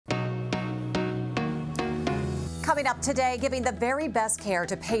Coming up today, giving the very best care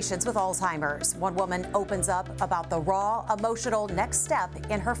to patients with Alzheimer's. One woman opens up about the raw, emotional next step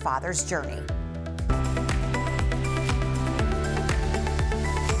in her father's journey.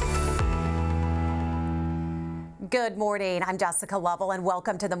 Good morning. I'm Jessica Lovell, and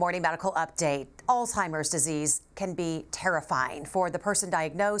welcome to the Morning Medical Update. Alzheimer's disease can be terrifying for the person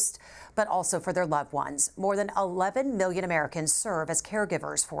diagnosed, but also for their loved ones. More than 11 million Americans serve as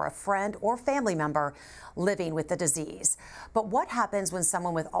caregivers for a friend or family member living with the disease. But what happens when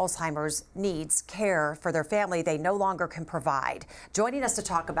someone with Alzheimer's needs care for their family they no longer can provide? Joining us to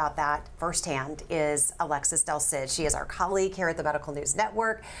talk about that firsthand is Alexis Del Cid. She is our colleague here at the Medical News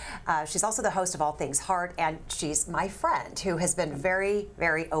Network. She's also the host of All Things Heart, and she's my friend who has been very,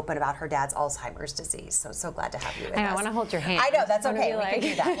 very open about her dad's Alzheimer's disease. So glad to have you with us. I want to hold your hand. I know, that's okay. We can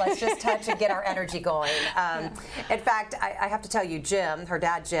do that. Let's just touch and get our energy going. In fact, I have to tell you, Jim, her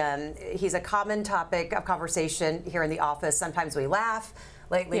dad, Jim, he's a common topic of conversation here in the office. Sometimes we laugh.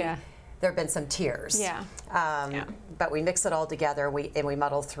 Lately, there have been some tears. But we mix it all together and we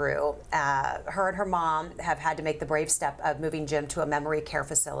muddle through. Her and her mom have had to make the brave step of moving Jim to a memory care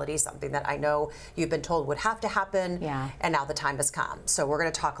facility, something that I know you've been told would have to happen, and now the time has come. So we're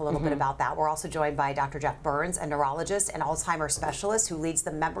going to talk a little bit about that. We're also joined by Dr. Jeff Burns, a neurologist and Alzheimer's specialist who leads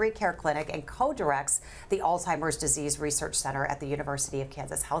the Memory Care Clinic and co-directs the Alzheimer's Disease Research Center at the University of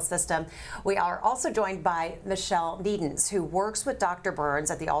Kansas Health System. We are also joined by Michelle Needens, who works with Dr.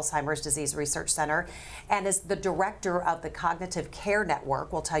 Burns at the Alzheimer's Disease Research Center and is the director of the Cognitive Care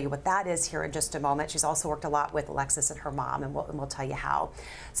Network. We'll tell you what that is here in just a moment. She's also worked a lot with Alexis and her mom, and we'll tell you how.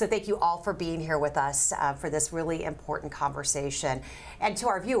 So thank you all for being here with us for this really important conversation. And to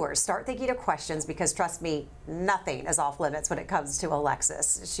our viewers, start thinking of questions, because trust me, nothing is off limits when it comes to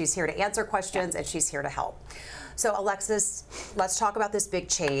Alexis. She's here to answer questions and she's here to help. So Alexis, let's talk about this big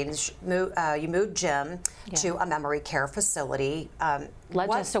change. You moved Jim to a memory care facility.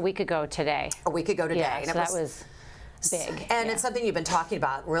 Just a week ago today. A week ago today. Yeah, and so that was big. And it's something you've been talking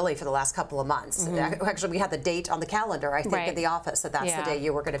about really for the last couple of months. Actually, we had the date on the calendar, I think, in the office, that that's the day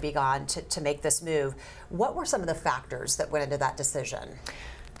you were going to be gone to make this move. What were some of the factors that went into that decision?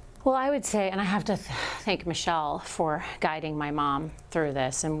 Well, I would say, and I have to thank Michelle for guiding my mom through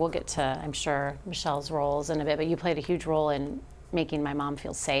this, and we'll get to, I'm sure, Michelle's roles in a bit, but you played a huge role in making my mom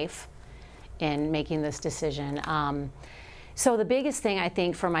feel safe in making this decision. So the biggest thing, I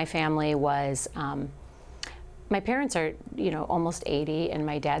think, for my family was my parents are, almost 80, and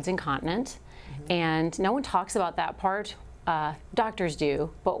my dad's incontinent, and no one talks about that part. Doctors do,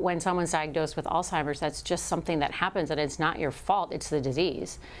 but when someone's diagnosed with Alzheimer's, that's just something that happens, and it's not your fault, it's the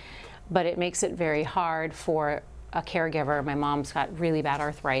disease. But it makes it very hard for a caregiver. My mom's got really bad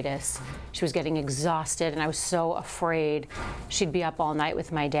arthritis. She was getting exhausted, and I was so afraid she'd be up all night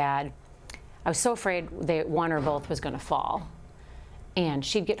with my dad. I was so afraid one or both was going to fall. And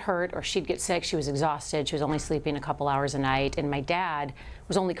she'd get hurt or she'd get sick. She was exhausted. She was only sleeping a couple hours a night. And my dad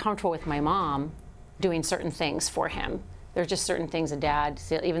was only comfortable with my mom doing certain things for him. There's just certain things a dad,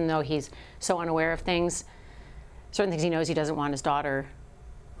 even though he's so unaware of things, certain things he knows he doesn't want his daughter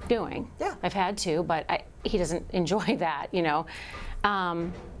doing. Yeah. I've had to, but he doesn't enjoy that,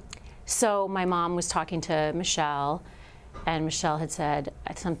 So my mom was talking to Michelle, and Michelle had said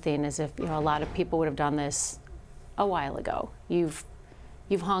something as if, a lot of people would have done this a while ago. You've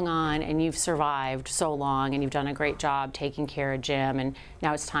hung on and you've survived so long, and you've done a great job taking care of Jim, and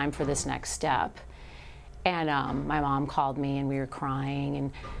now it's time for this next step. And my mom called me, and we were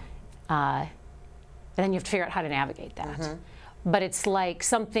crying, and then you have to figure out how to navigate that. But it's like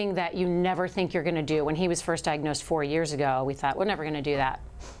something that you never think you're going to do. When he was first diagnosed 4 years ago, we thought, we're never going to do that.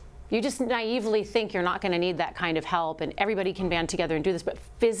 You just naively think you're not going to need that kind of help, and everybody can band together and do this, but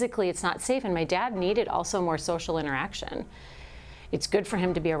physically it's not safe. And my dad needed also more social interaction. It's good for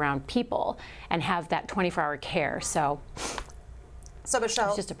him to be around people and have that 24-hour care. So Michelle,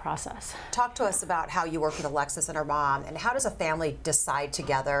 it's just a process. Talk to us about how you work with Alexis and her mom, and how does a family decide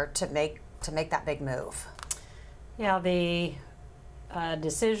together to make that big move? Yeah, the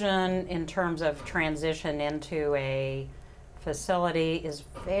decision in terms of transition into a facility is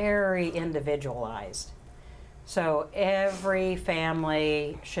very individualized. So every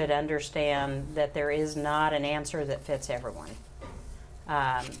family should understand that there is not an answer that fits everyone.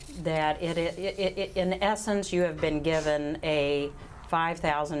 That in essence, you have been given a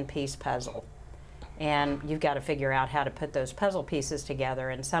 5,000-piece puzzle, and you've got to figure out how to put those puzzle pieces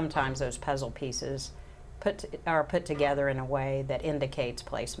together, and sometimes those puzzle pieces are put together in a way that indicates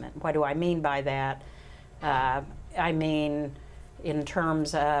placement. What do I mean by that? I mean in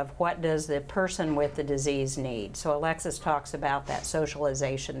terms of what does the person with the disease need. So Alexis talks about that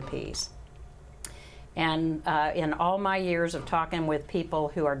socialization piece. And in all my years of talking with people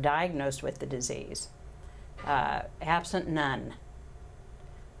who are diagnosed with the disease, absent none,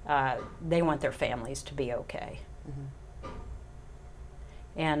 they want their families to be okay.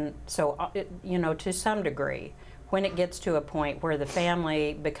 And so, you know, to some degree, when it gets to a point where the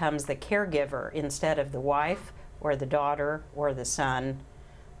family becomes the caregiver instead of the wife or the daughter or the son,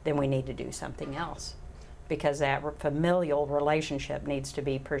 then we need to do something else, because that familial relationship needs to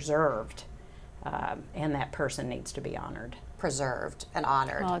be preserved, and that person needs to be honored. Preserved and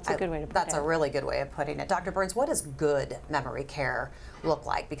honored. Oh, it's a good way to put it. That's a really good way of putting it. Dr. Burns, what does good memory care look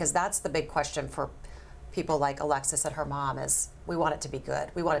like? Because that's the big question for people like Alexis and her mom, is we want it to be good.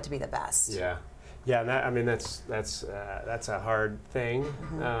 We want it to be the best. Yeah. Yeah, and that, I mean, that's a hard thing,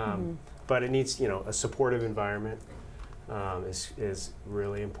 but it needs, you know, a supportive environment is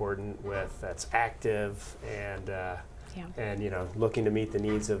really important, that's active and you know, looking to meet the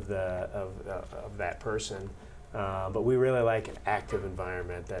needs of that person. But we really like an active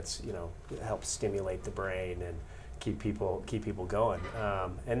environment that's, you know, helps stimulate the brain and keep people going.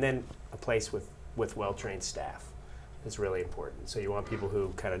 And then a place with well-trained staff is really important. So you want people who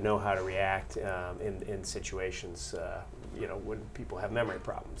kind of know how to react in situations, you know, when people have memory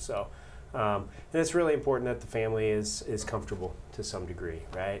problems. So and it's really important that the family is comfortable to some degree,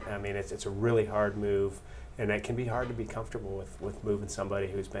 right? I mean, it's a really hard move, and it can be hard to be comfortable with moving somebody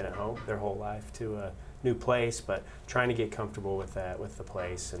who's been at home their whole life to a new place, but trying to get comfortable with the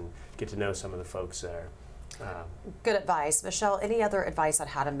place and get to know some of the folks there. Good advice. Michelle, any other advice on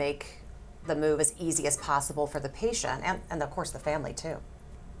how to make the move as easy as possible for the patient and of course the family too?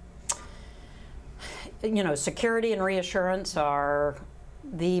 You know, security and reassurance are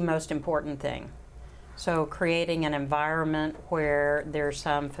the most important thing. So creating an environment where there's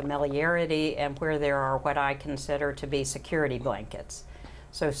some familiarity and where there are what I consider to be security blankets.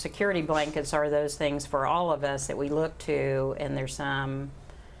 So security blankets are those things for all of us that we look to, and there's some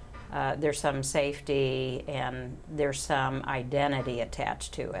safety and there's some identity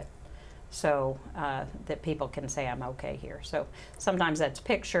attached to it. So that people can say, I'm okay here. So sometimes that's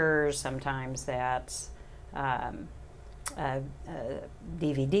pictures, sometimes that's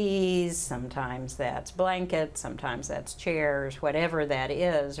DVDs, sometimes that's blankets, sometimes that's chairs, whatever that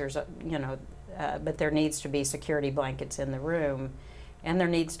is. There's a, you know, but there needs to be security blankets in the room, and there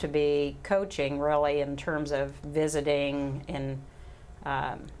needs to be coaching really in terms of visiting and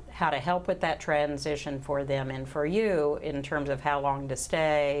how to help with that transition for them and for you in terms of how long to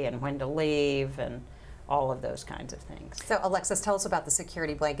stay and when to leave and all of those kinds of things. So Alexis, tell us about the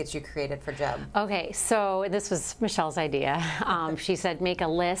security blankets you created for Jim. Okay, so this was Michelle's idea. She said make a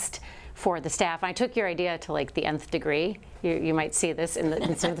list for the staff. I took your idea to like the nth degree. You might see this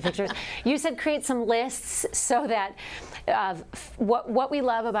in some of the pictures. You said create some lists so that what we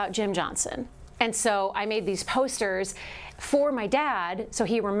love about Jim Johnson. And so I made these posters for my dad so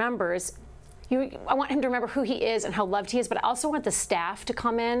he remembers. I want him to remember who he is and how loved he is, but I also want the staff to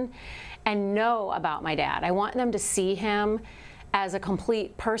come in and know about my dad. I want them to see him as a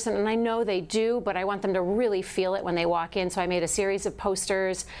complete person, and I know they do, but I want them to really feel it when they walk in. So I made a series of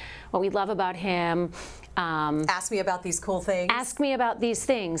posters, what we love about him. Ask me about these cool things. Ask me about these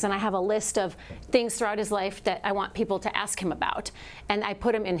things, and I have a list of things throughout his life that I want people to ask him about. And I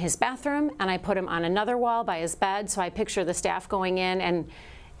put him in his bathroom, and I put him on another wall by his bed, so I picture the staff going in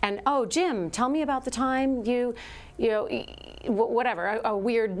and oh, Jim, tell me about the time you know, whatever, a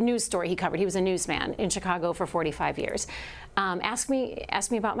weird news story he covered. He was a newsman in Chicago for 45 years. Ask me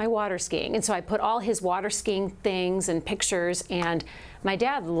about my water skiing. And so I put all his water skiing things and pictures, and my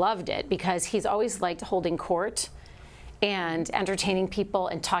dad loved it because he's always liked holding court and entertaining people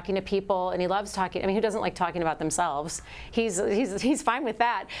and talking to people, and he loves talking. I mean, who doesn't like talking about themselves? He's fine with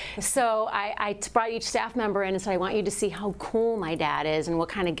that. So I brought each staff member in and said, I want you to see how cool my dad is and what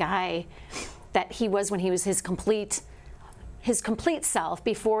kind of guy that he was when he was his complete self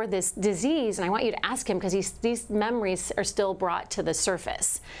before this disease, and I want you to ask him because these memories are still brought to the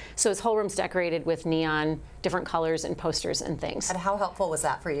surface. So his whole room's decorated with neon, different colors and posters and things. And how helpful was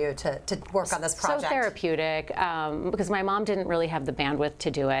that for you to work on this project? So therapeutic, because my mom didn't really have the bandwidth to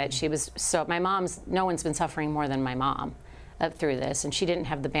do it. No one's been suffering more than my mom through this, and she didn't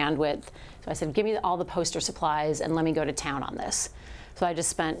have the bandwidth. So I said, give me all the poster supplies and let me go to town on this. So I just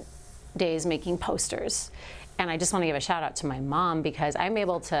spent days making posters. And I just want to give a shout out to my mom because I'm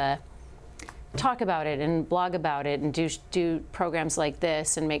able to talk about it and blog about it and do programs like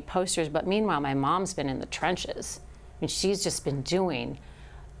this and make posters. But meanwhile, my mom's been in the trenches. I mean, she's just been doing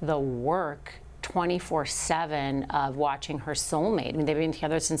the work 24/7 of watching her soulmate. I mean, they've been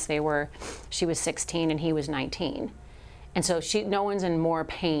together since she was 16 and he was 19. And so no one's in more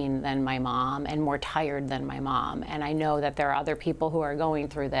pain than my mom and more tired than my mom. And I know that there are other people who are going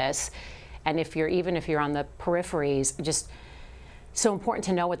through this. And even if you're on the peripheries, just so important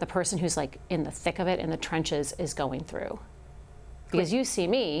to know what the person who's like in the thick of it, in the trenches, is going through. Because you see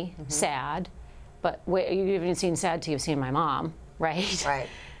me sad, but you haven't seen sad till you've seen my mom, right? Right.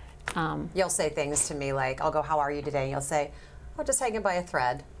 You'll say things to me like, I'll go, how are you today? And you'll say, oh, just hanging by a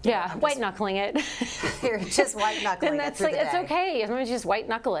thread. Yeah, white knuckling it. You're just white knuckling And it that's through like, the it's day. okay, as long as you just white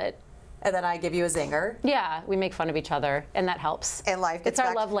knuckle it. And then I give you a zinger. Yeah, we make fun of each other, and that helps. And life gets It's our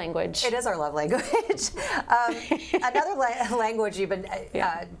back- love language. It is our love language. Another language you've been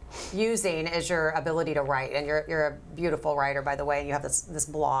using is your ability to write, and you're a beautiful writer, by the way. And you have this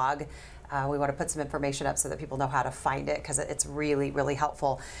blog. We want to put some information up so that people know how to find it, because it's really, really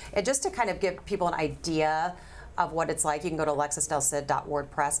helpful. And just to kind of give people an idea of what it's like, you can go to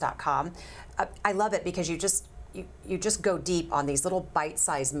alexisdelcid.wordpress.com. I love it because you just go deep on these little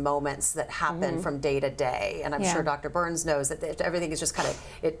bite-sized moments that happen from day to day. And I'm sure Dr. Burns knows that everything is just kind of,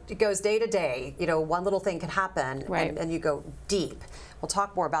 it goes day to day. You know, one little thing can happen, and you go deep. We'll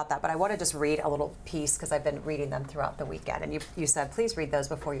talk more about that, but I want to just read a little piece because I've been reading them throughout the weekend. And you said, please read those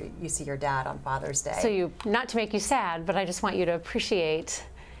before you see your dad on Father's Day. So not to make you sad, but I just want you to appreciate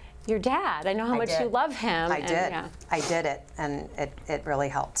your dad. I know how much you love him. I did it, and it really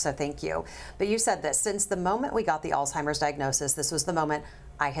helped, so thank you. But you said this, since the moment we got the Alzheimer's diagnosis, this was the moment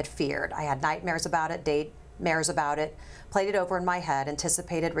I had feared. I had nightmares about it, daymares about it, played it over in my head,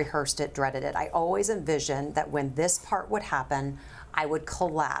 anticipated, rehearsed it, dreaded it. I always envisioned that when this part would happen, I would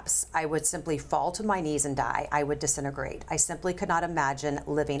collapse. I would simply fall to my knees and die. I would disintegrate. I simply could not imagine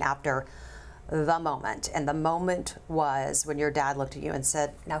living after the moment. And the moment was when your dad looked at you and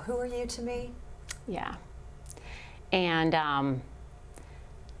said, now who are you to me? Yeah. And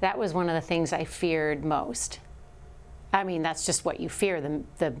that was one of the things I feared most. I mean, that's just what you fear.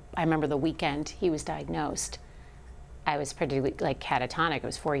 I remember the weekend he was diagnosed. I was pretty like catatonic. It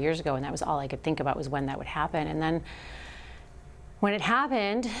was 4 years ago, and that was all I could think about was when that would happen. And then when it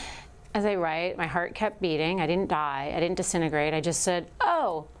happened, as I write, my heart kept beating. I didn't die. I didn't disintegrate. I just said,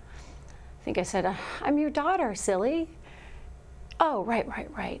 oh, I think I said, I'm your daughter, silly. Oh, right.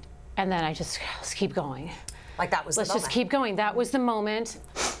 And then let's keep going. Like that was the moment. Let's just keep going. That was the moment.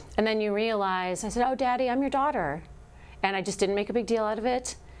 And then you realize, I said, oh, Daddy, I'm your daughter. And I just didn't make a big deal out of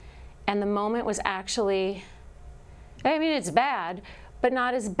it. And the moment was actually, I mean, it's bad, but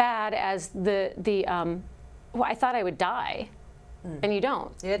not as bad as well, I thought I would die. And you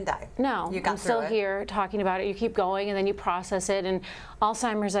don't. You didn't die. No, you got I'm still here talking about it. You keep going, and then you process it. And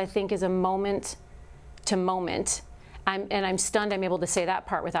Alzheimer's, I think, is a moment to moment. I'm stunned I'm able to say that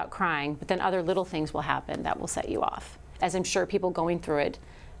part without crying, but then other little things will happen that will set you off, as I'm sure people going through it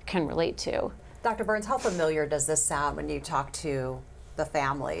can relate to. Dr. Burns, how familiar does this sound when you talk to the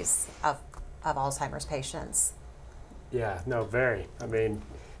families of Alzheimer's patients? Yeah, no, very. I mean,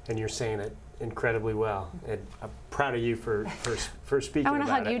 and you're saying it incredibly well, and I'm proud of you for speaking about it. I want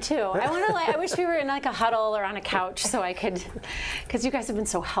to hug you too. I wish we were in like a huddle or on a couch so I could, because you guys have been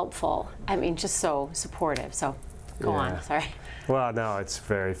so helpful. I mean, just so supportive. So go on, sorry. Well, no, it's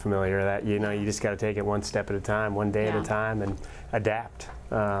very familiar that, you just got to take it one step at a time, one day at a time, and adapt,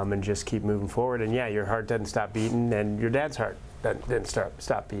 and just keep moving forward. And yeah, your heart doesn't stop beating, and your dad's heart didn't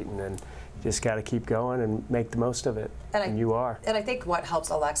stop beating, and just got to keep going and make the most of it, and you are. And I think what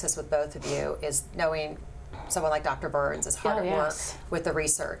helps Alexis with both of you is knowing someone like Dr. Burns is hard at work with the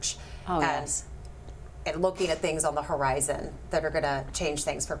research and looking at things on the horizon that are going to change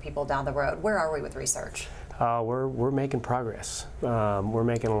things for people down the road. Where are we with research? We're making progress. We're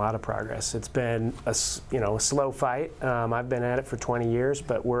making a lot of progress. It's been a slow fight. I've been at it for 20 years,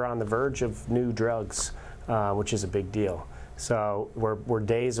 but we're on the verge of new drugs, which is a big deal. So we're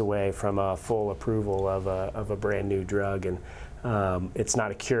days away from a full approval of a brand new drug, and it's not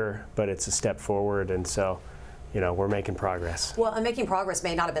a cure, but it's a step forward, and so we're making progress. Well, and making progress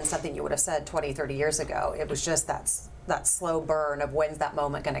may not have been something you would have said 20, 30 years ago. It was just that slow burn of when's that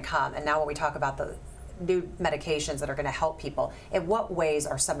moment going to come. And now when we talk about the new medications that are going to help people, in what ways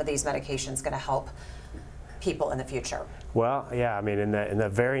are some of these medications going to help people in the future? Well, yeah, I mean, in the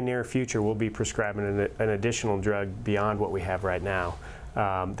very near future, we'll be prescribing an additional drug beyond what we have right now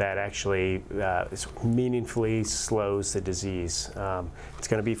that actually meaningfully slows the disease. It's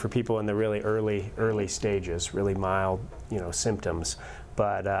going to be for people in the really early stages, really mild, symptoms,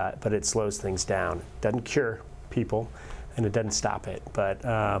 but it slows things down. Doesn't cure people, and it doesn't stop it,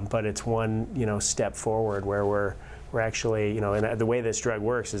 but it's one step forward where we're actually, and the way this drug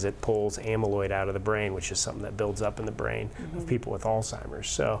works is it pulls amyloid out of the brain, which is something that builds up in the brain of people with Alzheimer's.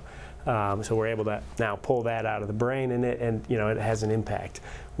 So So we're able to now pull that out of the brain, and it has an impact.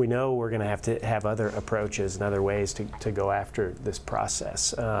 We know we're going to have other approaches and other ways to go after this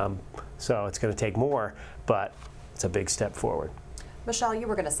process. So it's going to take more, but it's a big step forward. Michelle, you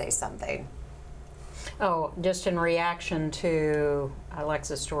were going to say something. Oh, just in reaction to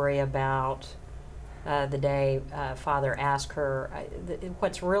Alexis' story about the day Father asked her,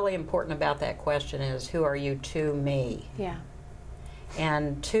 what's really important about that question is, who are you to me? Yeah.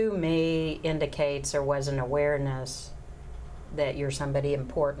 And to me indicates there was an awareness that you're somebody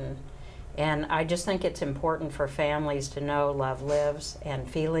important. And I just think it's important for families to know love lives and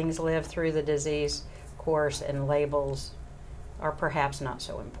feelings live through the disease course, and labels are perhaps not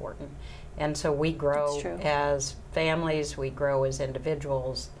so important. And so we grow as families, we grow as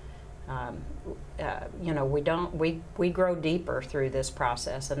individuals. We grow deeper through this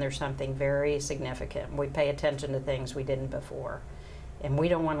process, and there's something very significant. We pay attention to things we didn't before, and we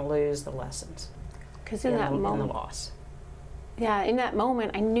don't want to lose the lessons. Because in that moment, in the loss. Yeah, in that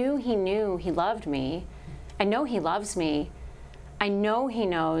moment, I knew he loved me. I know he loves me. I know he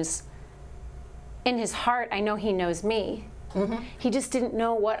knows. In his heart, I know he knows me. Mm-hmm. He just didn't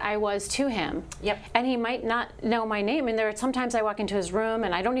know what I was to him. Yep. And he might not know my name. And there are sometimes I walk into his room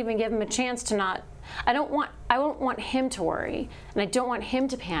and I don't even give him a chance to not. I don't want him to worry, and I don't want him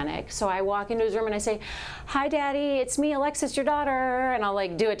to panic. So I walk into his room and I say, "Hi, Daddy, it's me, Alexis, your daughter," and I'll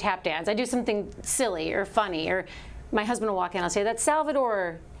like do a tap dance. I do something silly or funny, or my husband will walk in and I'll say, "That's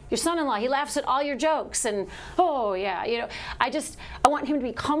Salvador, your son-in-law. He laughs at all your jokes," and oh yeah, I want him to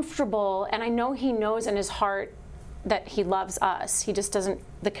be comfortable, and I know he knows in his heart that he loves us. He just doesn't.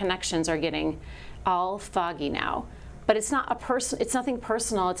 The connections are getting all foggy now. But it's not a person. It's nothing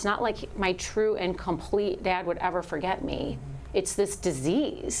personal. It's not like my true and complete dad would ever forget me. It's this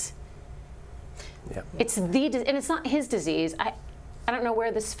disease. Yep. It's and it's not his disease. I don't know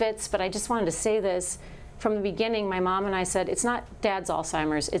where this fits, but I just wanted to say this from the beginning. My mom and I said it's not Dad's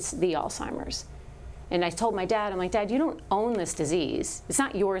Alzheimer's. It's the Alzheimer's. And I told my dad, I'm like, "Dad, you don't own this disease. It's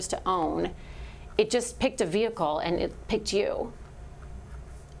not yours to own. It just picked a vehicle and it picked you.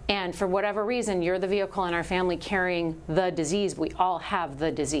 And for whatever reason, you're the vehicle in our family carrying the disease. We all have the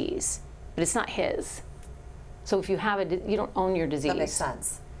disease, but it's not his. So if you have it, you don't own your disease." That makes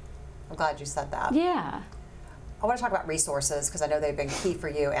sense. I'm glad you said that. Yeah. I want to talk about resources because I know they've been key for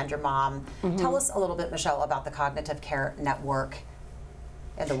you and your mom. Mm-hmm. Tell us a little bit, Michelle, about the Cognitive Care Network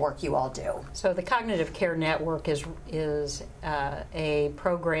and the work you all do. So the Cognitive Care Network is a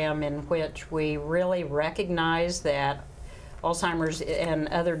program in which we really recognize that Alzheimer's and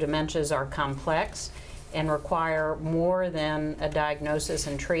other dementias are complex and require more than a diagnosis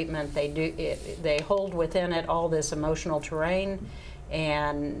and treatment. They hold within it all this emotional terrain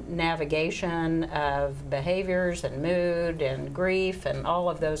and navigation of behaviors and mood and grief and all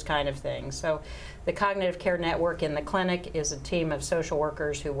of those kind of things. So the Cognitive Care Network in the clinic is a team of social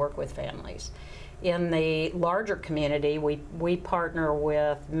workers who work with families. In the larger community, we partner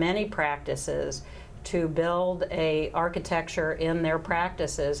with many practices to build a architecture in their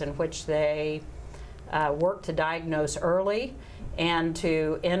practices in which they work to diagnose early and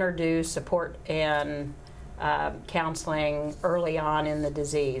to introduce support and counseling early on in the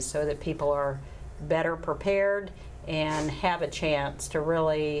disease so that people are better prepared and have a chance to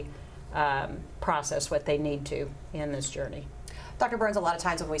really process what they need to in this journey. Dr. Burns, a lot of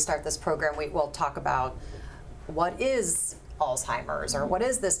times when we start this program, we'll talk about what is Alzheimer's, or what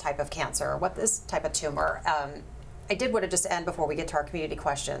is this type of cancer, or what this type of tumor. I did want to just end before we get to our community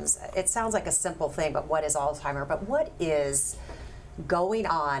questions. It sounds like a simple thing, but what is Alzheimer? But what is going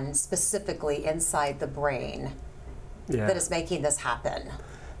on specifically inside the brain that is making this happen?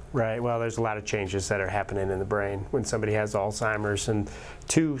 Right. Well, there's a lot of changes that are happening in the brain when somebody has Alzheimer's, and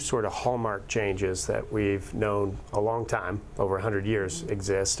two sort of hallmark changes that we've known a long time, over 100 years,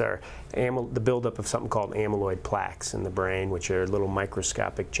 exist are the buildup of something called amyloid plaques in the brain, which are little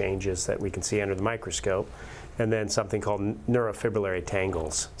microscopic changes that we can see under the microscope, and then something called neurofibrillary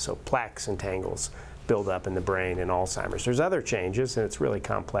tangles. So plaques and tangles build up in the brain in Alzheimer's. There's other changes, and it's really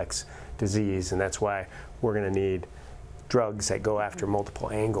complex disease, and that's why we're going to need drugs that go after multiple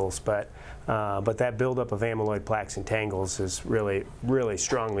angles, but that buildup of amyloid plaques and tangles is really, really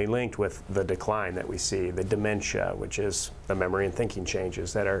strongly linked with the decline that we see, the dementia, which is the memory and thinking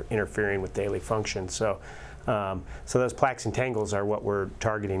changes that are interfering with daily function. So those plaques and tangles are what we're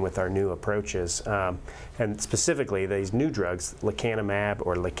targeting with our new approaches, and specifically these new drugs, lecanemab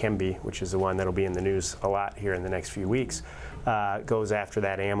or Leqembi, which is the one that'll be in the news a lot here in the next few weeks, goes after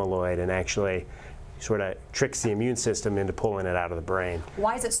that amyloid and actually sort of tricks the immune system into pulling it out of the brain.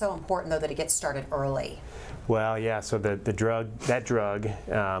 Why is it so important, though, that it gets started early? Well, yeah, so that drug,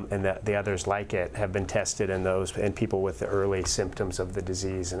 and the others like it have been tested in people with the early symptoms of the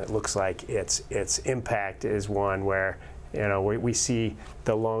disease, and it looks like its impact is one where, you know, we see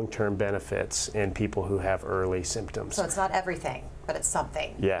the long-term benefits in people who have early symptoms. So it's not everything, but it's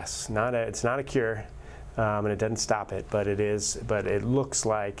something. Yes, it's not a cure. And it doesn't stop it, but it looks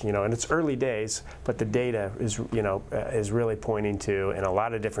like, you know, and it's early days, but the data is, you know, is really pointing to, in a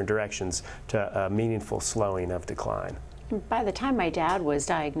lot of different directions, to a meaningful slowing of decline. By the time my dad was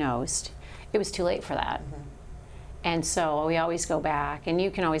diagnosed, it was too late for that. And so we always go back, and you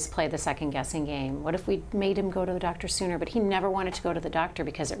can always play the second guessing game. What if we made him go to the doctor sooner? But he never wanted to go to the doctor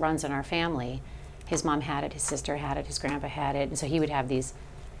because it runs in our family. His mom had it, his sister had it, his grandpa had it, and so he would have these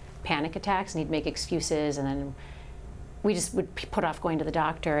panic attacks, and he'd make excuses, and then we just would put off going to the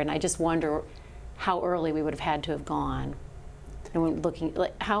doctor. And I just wonder how early we would have had to have gone. And when looking,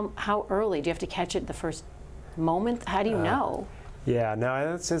 like, how early do you have to catch it the first moment? How do you know? Yeah,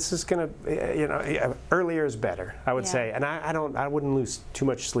 no, this is going to, you know, earlier is better, I would say, and I wouldn't lose too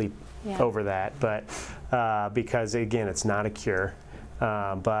much sleep over that, but because again, it's not a cure.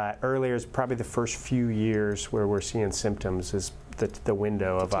 But earlier is probably the first few years where we're seeing symptoms is the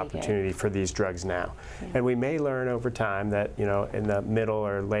window of opportunity for these drugs now. And we may learn over time that, you know, in the middle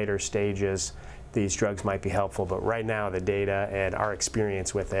or later stages, these drugs might be helpful, but right now the data and our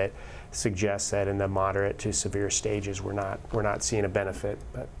experience with it suggests that in the moderate to severe stages we're not seeing a benefit.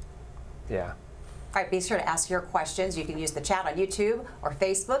 But yeah. All right, be sure to ask your questions. You can use the chat on YouTube or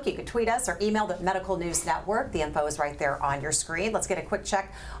Facebook. You can tweet us or email the Medical News Network. The info is right there on your screen. Let's get a quick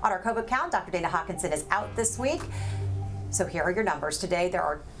check on our COVID count. Dr. Dana Hawkinson is out this week. So here are your numbers. Today there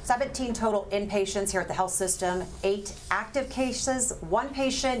are 17 total inpatients here at the health system, 8 active cases, 1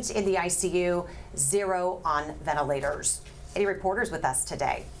 patient in the ICU, 0 on ventilators. Any reporters with us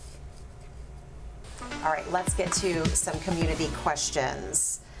today? All right, let's get to some community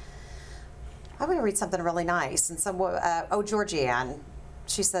questions. I'm going to read something really nice. And Georgianne,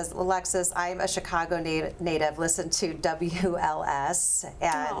 she says, Alexis, I'm a Chicago native, listen to WLS,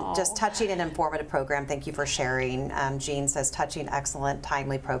 and just touching and informative program. Thank you for sharing. Jean says, touching, excellent,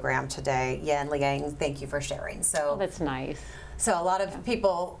 timely program today. Yan Liang, thank you for sharing. So that's nice. So a lot of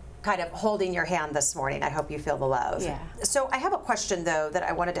people kind of holding your hand this morning. I hope you feel the love. Yeah. So I have a question, though, that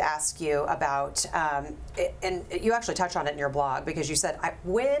I wanted to ask you about, and you actually touched on it in your blog, because you said,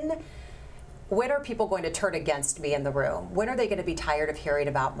 when are people going to turn against me in the room? When are they going to be tired of hearing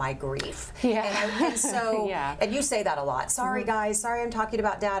about my grief? Yeah. And so, and you say that a lot. Sorry, guys. Sorry, I'm talking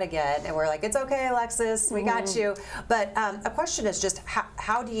about Dad again. And we're like, it's okay, Alexis. We got you. But a question is just,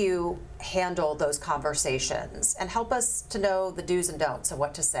 how do you handle those conversations? And help us to know the do's and don'ts of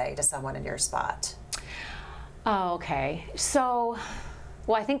what to say to someone in your spot. Oh, okay. So,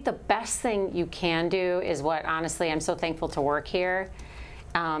 well, I think the best thing you can do is what, honestly, I'm so thankful to work here.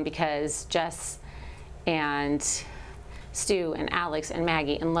 Because Jess and Stu and Alex and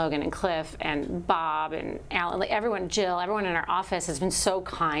Maggie and Logan and Cliff and Bob and Alan, like everyone, Jill, everyone in our office has been so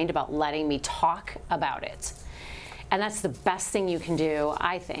kind about letting me talk about it. And that's the best thing you can do,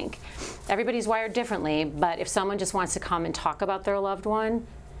 I think. Everybody's wired differently, but if someone just wants to come and talk about their loved one,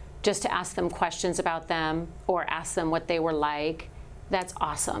 just to ask them questions about them or ask them what they were like, that's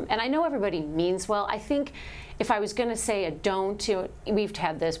awesome. And I know everybody means well. I think if I was going to say a don't, we've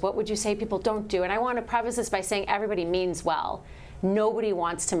had this, what would you say people don't do? And I want to preface this by saying everybody means well. Nobody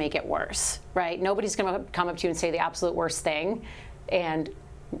wants to make it worse, right? Nobody's going to come up to you and say the absolute worst thing and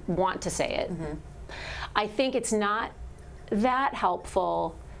want to say it. I think it's not that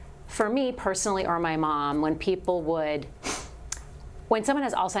helpful for me personally or my mom when people would, when someone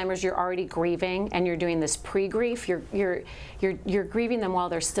has Alzheimer's, you're already grieving and you're doing this pre-grief. You're grieving them while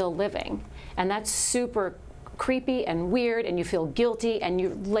they're still living, and that's super creepy and weird, and you feel guilty and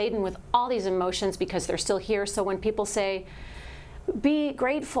you're laden with all these emotions because they're still here. So when people say, be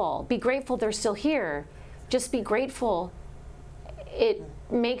grateful they're still here, just be grateful, it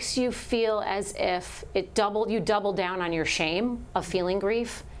makes you feel as if you double down on your shame of feeling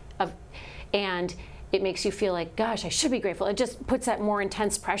grief, and it makes you feel like, gosh, I should be grateful. It just puts that more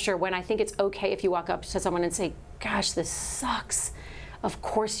intense pressure, when I think it's okay if you walk up to someone and say, gosh, this sucks. Of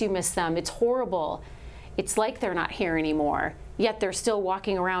course you miss them. It's horrible. It's like they're not here anymore, yet they're still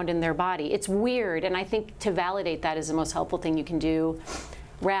walking around in their body. It's weird, and I think to validate that is the most helpful thing you can do,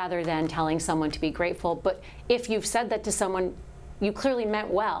 rather than telling someone to be grateful. But if you've said that to someone, you clearly meant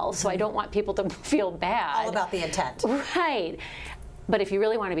well, so I don't want people to feel bad. All about the intent. Right. But if you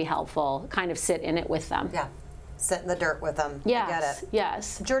really want to be helpful, kind of sit in it with them. Yeah. Sit in the dirt with them. Yes, I get it.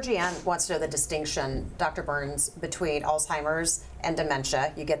 yes. Georgianne wants to know the distinction, Dr. Burns, between Alzheimer's and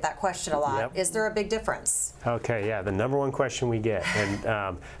dementia. You get that question a lot. Yep. Is there a big difference? Okay, yeah, the number one question we get,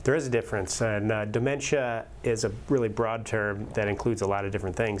 and there is a difference. And dementia is a really broad term that includes a lot of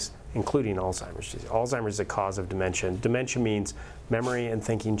different things, including Alzheimer's disease. Alzheimer's is a cause of dementia. Dementia means memory and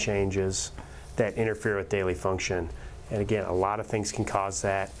thinking changes that interfere with daily function. And again, a lot of things can cause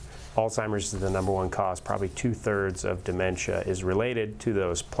that. Alzheimer's is the number one cause. Probably 2/3 of dementia is related to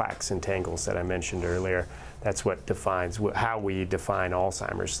those plaques and tangles that I mentioned earlier. That's what defines how we define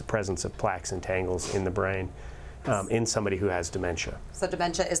Alzheimer's, the presence of plaques and tangles in the brain in somebody who has dementia. So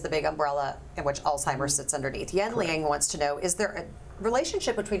dementia is the big umbrella in which Alzheimer's sits underneath. Yen Liang wants to know, is there a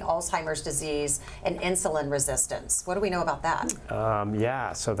relationship between Alzheimer's disease and insulin resistance? What do we know about that?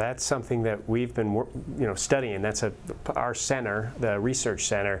 Yeah, so that's something that we've been studying. That's our center, the research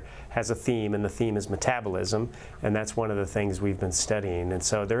center, has a theme, and the theme is metabolism, and that's one of the things we've been studying. And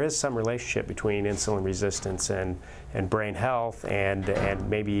so there is some relationship between insulin resistance and brain health, and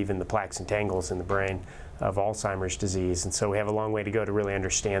maybe even the plaques and tangles in the brain of Alzheimer's disease. And so we have a long way to go to really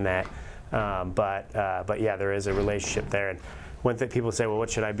understand that. But yeah, there is a relationship there. And one thing people say, well, what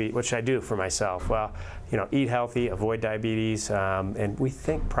should I do for myself? Well, eat healthy, avoid diabetes, and we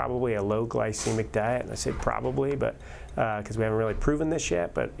think probably a low glycemic diet. And I say probably, but because we haven't really proven this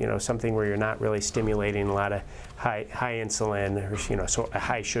yet. But something where you're not really stimulating a lot of high insulin, or so a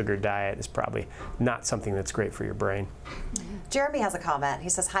high sugar diet is probably not something that's great for your brain. Jeremy has a comment. He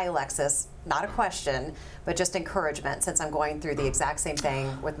says, hi, Alexis. Not a question, but just encouragement, since I'm going through the exact same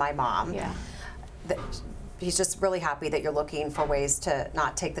thing with my mom. Yeah. He's just really happy that you're looking for ways to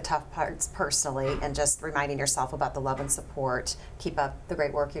not take the tough parts personally, and just reminding yourself about the love and support. Keep up the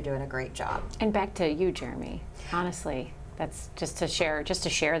great work. You're doing a great job. And back to you, Jeremy. Honestly, that's just to share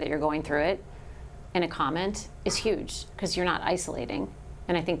that you're going through it in a comment is huge, because you're not isolating.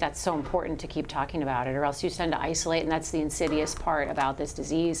 And I think that's so important to keep talking about it, or else you tend to isolate. And that's the insidious part about this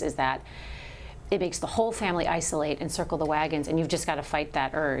disease, is that it makes the whole family isolate and circle the wagons, and you've just got to fight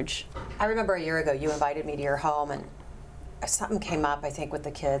that urge. I remember a year ago you invited me to your home, and something came up, I think, with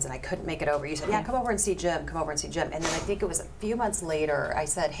the kids, and I couldn't make it over. You said, yeah, come over and see Jim, come over and see Jim. And then I think it was a few months later, I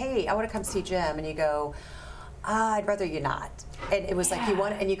said, hey, I want to come see Jim. And you go, I'd rather you not. And it was like, you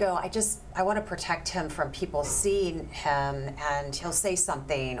want, and you go, I want to protect him from people seeing him, and he'll say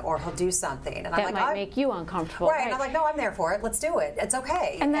something or he'll do something. And I'm like, that might make you uncomfortable. Right, and I'm like, no, I'm there for it. Let's do it. It's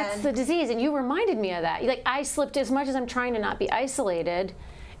okay. And that's the disease. And you reminded me of that. Like, I slipped, as much as I'm trying to not be isolated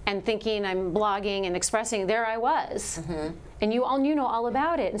and thinking I'm blogging and expressing, there I was. Mm-hmm. And you know all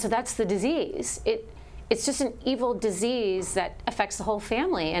about it. And so that's the disease. It's just an evil disease that affects the whole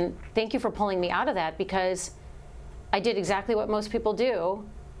family. And thank you for pulling me out of that, because I did exactly what most people do,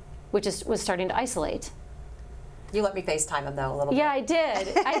 which was starting to isolate. You let me FaceTime him, though, a little bit. Yeah, I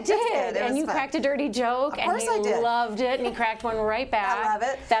did. I did. And you cracked a dirty joke, and he loved it, and he cracked one right back. I love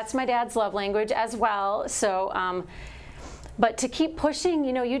it. That's my dad's love language as well. So, but to keep pushing,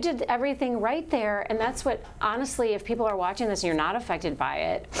 you did everything right there, and that's what, honestly, if people are watching this and you're not affected by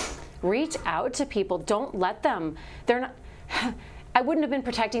it, reach out to people. Don't let them. They're not. I wouldn't have been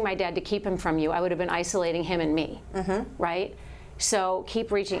protecting my dad to keep him from you. I would have been isolating him and me, right? So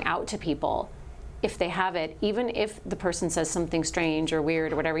keep reaching out to people if they have it, even if the person says something strange or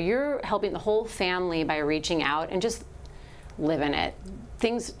weird or whatever. You're helping the whole family by reaching out, and just live in it.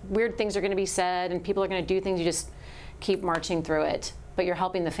 Weird things are going to be said, and people are going to do things. You just keep marching through it. But you're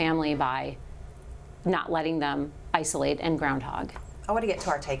helping the family by not letting them isolate and groundhog. I want to get to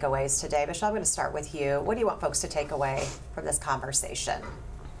our takeaways today. Michelle, I'm going to start with you. What do you want folks to take away from this conversation?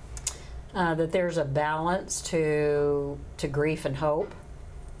 That there's a balance to grief and hope,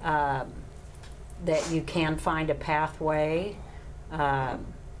 that you can find a pathway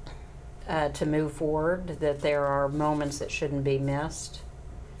to move forward, that there are moments that shouldn't be missed,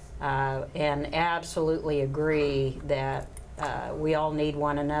 and absolutely agree that we all need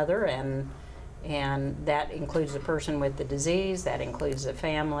one another, and that includes the person with the disease, that includes the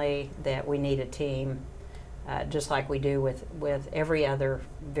family, that we need a team, just like we do with every other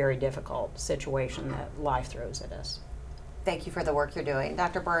very difficult situation that life throws at us. Thank you for the work you're doing.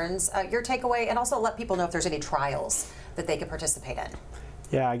 Dr. Burns, your takeaway, and also let people know if there's any trials that they can participate in.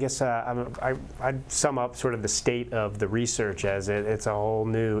 Yeah, I guess I'd sum up sort of the state of the research as it's a whole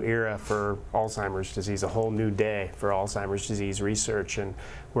new era for Alzheimer's disease, a whole new day for Alzheimer's disease research, and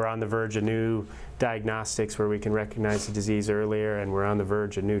we're on the verge of new diagnostics where we can recognize the disease earlier, and we're on the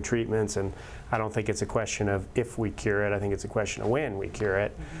verge of new treatments, and I don't think it's a question of if we cure it, I think it's a question of when we cure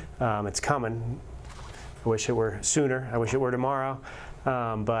it. It's coming. I wish it were sooner. I wish it were tomorrow.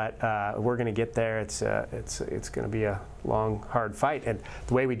 but we're going to get there. It's going to be a long, hard fight, and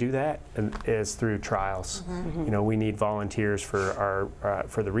the way we do that is through trials. You know, we need volunteers for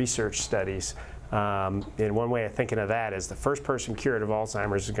for the research studies. And one way of thinking of that is the first person cured of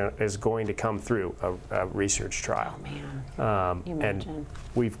Alzheimer's is going to come through a research trial. Oh, man. And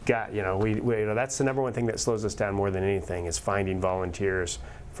we've got, you know, you know, that's the number one thing that slows us down more than anything is finding volunteers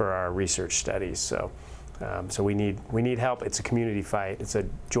for our research studies. So, so we need help. It's a community fight. It's a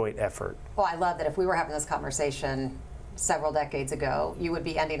joint effort. Well, I love that if we were having this conversation several decades ago, you would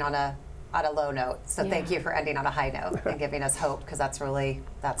be ending on a low note. So thank you for ending on a high note and giving us hope, because that's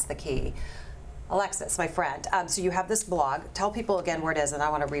the key. Alexis, my friend, so you have this blog. Tell people again where it is, and I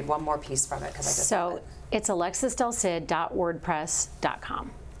want to read one more piece from it because I just love it. It's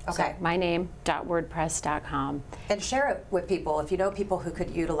alexisdelcid.wordpress.com. Okay. So my name, .wordpress.com. And share it with people if you know people who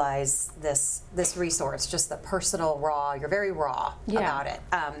could utilize this resource, just the personal raw, you're very raw about it.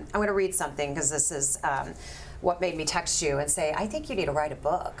 I'm going to read something because this is what made me text you and say, I think you need to write a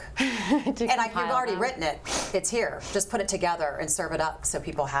book. And you've already written it. It's here. Just put it together and serve it up so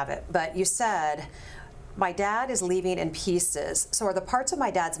people have it. But you said, my dad is leaving in pieces. So are the parts of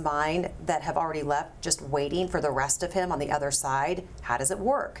my dad's mind that have already left just waiting for the rest of him on the other side? How does it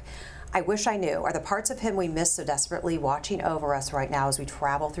work? I wish I knew. Are the parts of him we miss so desperately watching over us right now as we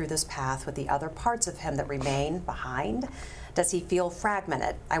travel through this path with the other parts of him that remain behind? Does he feel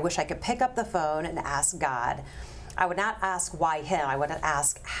fragmented? I wish I could pick up the phone and ask God. I would not ask why him. I would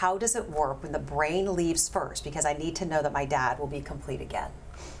ask, how does it work when the brain leaves first? Because I need to know that my dad will be complete again.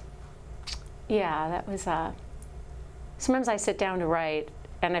 Yeah, that was, sometimes I sit down to write,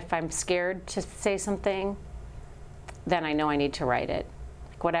 and if I'm scared to say something, then I know I need to write it.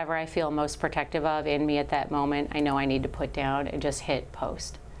 Like whatever I feel most protective of in me at that moment, I know I need to put down and just hit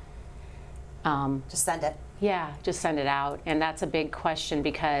post. Just send it. Yeah, just send it out. And that's a big question,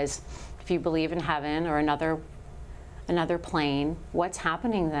 because if you believe in heaven or another plane, what's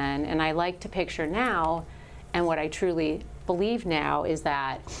happening then? And I like to picture now, and what I truly believe now is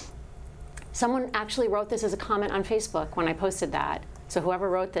that someone actually wrote this as a comment on Facebook when I posted that. So whoever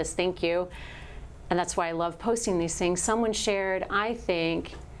wrote this, thank you. And that's why I love posting these things. Someone shared, I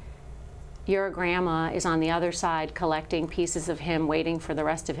think your grandma is on the other side collecting pieces of him, waiting for the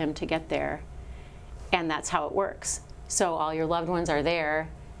rest of him to get there. And that's how it works. So all your loved ones are there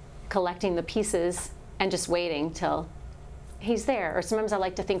collecting the pieces and just waiting till he's there. Or sometimes I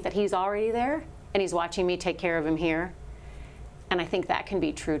like to think that he's already there and he's watching me take care of him here. And I think that can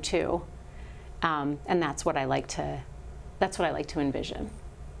be true too. And that's what I like to envision.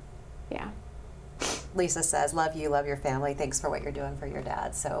 Yeah. Lisa says, love you, love your family. Thanks for what you're doing for your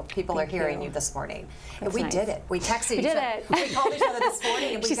dad. So people are hearing you this morning. And we did it. We texted each other. We called each other this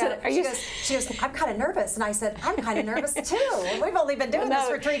morning. And she goes, I'm kind of nervous. And I said, I'm kind of nervous too. And we've only been doing this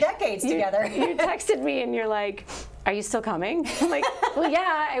for 3 decades together. You texted me and you're like, are you still coming? I'm like, well,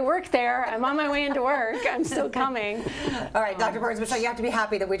 yeah, I work there. I'm on my way into work. I'm still coming. All right, Dr. Burns, Michelle, you have to be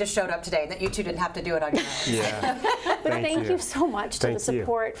happy that we just showed up today and that you two didn't have to do it on your own. Yeah. But thank you so much to the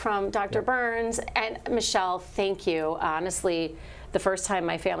support from Dr. Burns. And Michelle, thank you. Honestly, the first time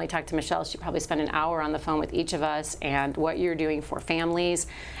my family talked to Michelle, she probably spent an hour on the phone with each of us, and what you're doing for families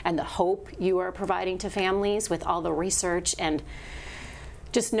and the hope you are providing to families with all the research, and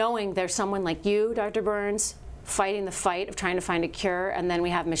just knowing there's someone like you, Dr. Burns, fighting the fight of trying to find a cure, and then we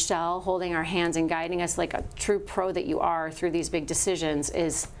have Michelle holding our hands and guiding us like a true pro that you are through these big decisions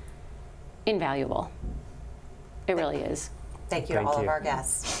is invaluable. It really is. Thank you to all of our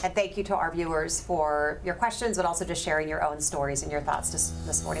guests. And thank you to our viewers for your questions, but also just sharing your own stories and your thoughts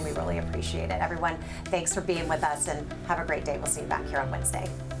this morning. We really appreciate it. Everyone, thanks for being with us, and have a great day. We'll see you back here on Wednesday.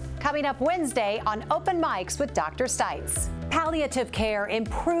 Coming up Wednesday on Open Mics with Dr. Stites. Palliative care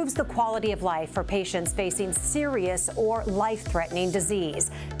improves the quality of life for patients facing serious or life-threatening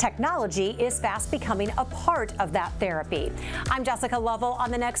disease. Technology is fast becoming a part of that therapy. I'm Jessica Lovell on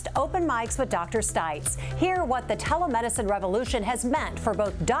the next Open Mics with Dr. Stites. Hear what the telemedicine revolution has meant for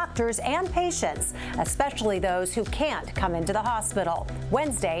both doctors and patients, especially those who can't come into the hospital.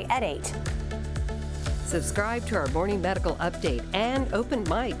 Wednesday at 8. Subscribe to our morning medical update and Open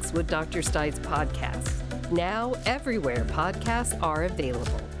Mics with Dr. Stites podcast. Now everywhere podcasts are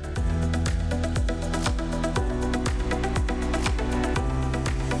available.